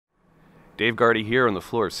Dave Gardy here on the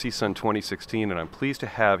floor of CSUN 2016, and I'm pleased to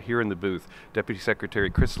have here in the booth Deputy Secretary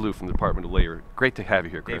Chris Liu from the Department of Labor. Great to have you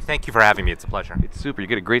here, Chris. Dave, thank you for having me. It's a pleasure. It's super. You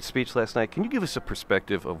get a great speech last night. Can you give us a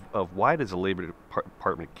perspective of why does the Labor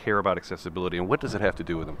Department care about accessibility, and what does it have to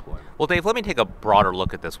do with employment? Well, Dave, let me take a broader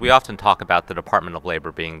look at this. We often talk about the Department of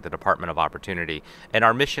Labor being the Department of Opportunity, and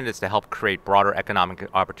our mission is to help create broader economic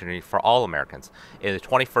opportunity for all Americans. In the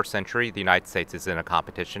 21st century, the United States is in a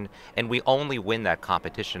competition, and we only win that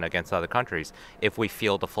competition against other countries if we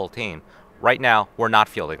field a full team. Right now, we're not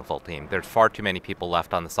fielding a full team. There's far too many people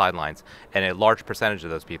left on the sidelines, and a large percentage of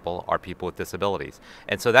those people are people with disabilities.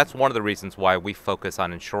 And so that's one of the reasons why we focus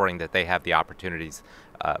on ensuring that they have the opportunities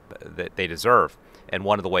that they deserve. And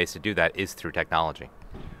one of the ways to do that is through technology.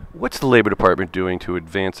 What's the Labor Department doing to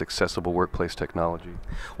advance accessible workplace technology?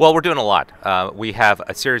 Well, we're doing a lot. We have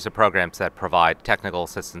a series of programs that provide technical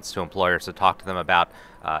assistance to employers to talk to them about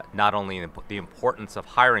not only the importance of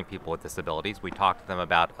hiring people with disabilities. We talk to them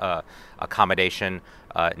about accommodation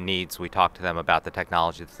needs. We talk to them about the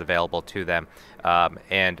technology that's available to them.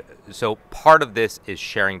 And so part of this is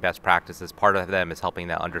sharing best practices. Part of them is helping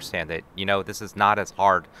them understand that, this is not as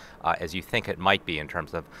hard as you think it might be in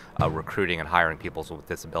terms of recruiting and hiring people with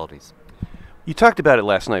disabilities. You talked about it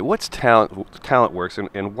last night. What's Talent Works,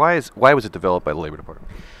 and why was it developed by the Labor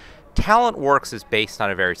Department? Talent Works is based on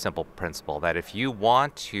a very simple principle that if you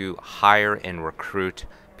want to hire and recruit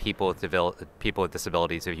people with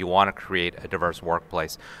disabilities, if you want to create a diverse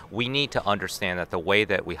workplace, we need to understand that the way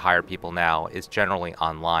that we hire people now is generally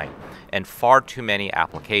online. And far too many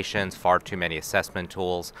applications, far too many assessment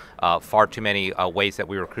tools, far too many ways that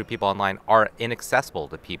we recruit people online are inaccessible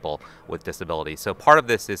to people with disabilities. So part of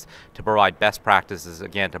this is to provide best practices,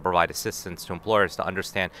 again, to provide assistance to employers to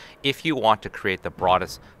understand if you want to create the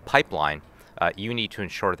broadest pipeline, you need to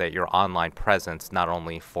ensure that your online presence, not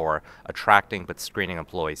only for attracting but screening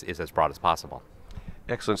employees, is as broad as possible.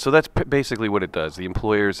 Excellent. So that's basically what it does. The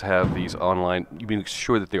employers have these online, you make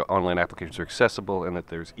sure that their online applications are accessible and that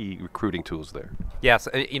there's e-recruiting tools there. Yes.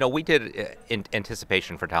 We did, in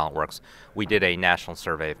anticipation for Talent Works, we did a national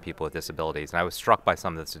survey of people with disabilities, and I was struck by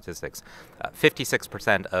some of the statistics.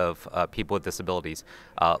 56% of people with disabilities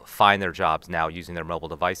find their jobs now using their mobile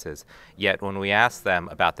devices. Yet when we asked them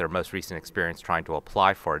about their most recent experience trying to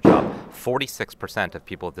apply for a job, 46% of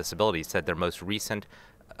people with disabilities said their most recent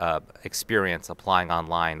experience applying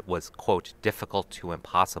online was, quote, difficult to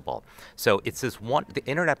impossible. So it's the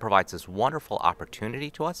internet provides this wonderful opportunity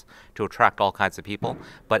to us to attract all kinds of people,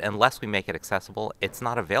 but unless we make it accessible, it's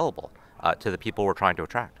not available to the people we're trying to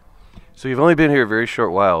attract. So you've only been here a very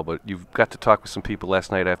short while, but you've got to talk with some people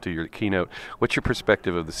last night after your keynote. What's your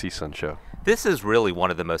perspective of the CSUN show? This is really one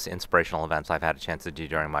of the most inspirational events I've had a chance to do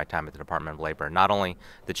during my time at the Department of Labor. Not only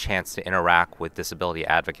the chance to interact with disability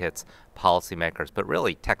advocates, policymakers, but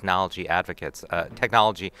really technology advocates,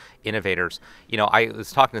 technology innovators. I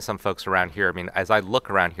was talking to some folks around here. As I look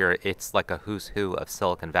around here, it's like a who's who of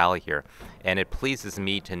Silicon Valley here. And it pleases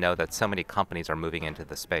me to know that so many companies are moving into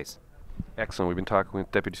this space. Excellent. We've been talking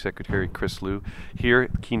with Deputy Secretary Chris Liu here,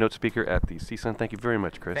 keynote speaker at the CSUN. Thank you very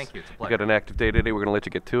much, Chris. Thank you. It's a pleasure. You got an active day today. We're going to let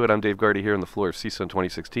you get to it. I'm Dave Gardy here on the floor of CSUN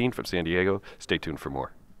 2016 from San Diego. Stay tuned for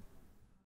more.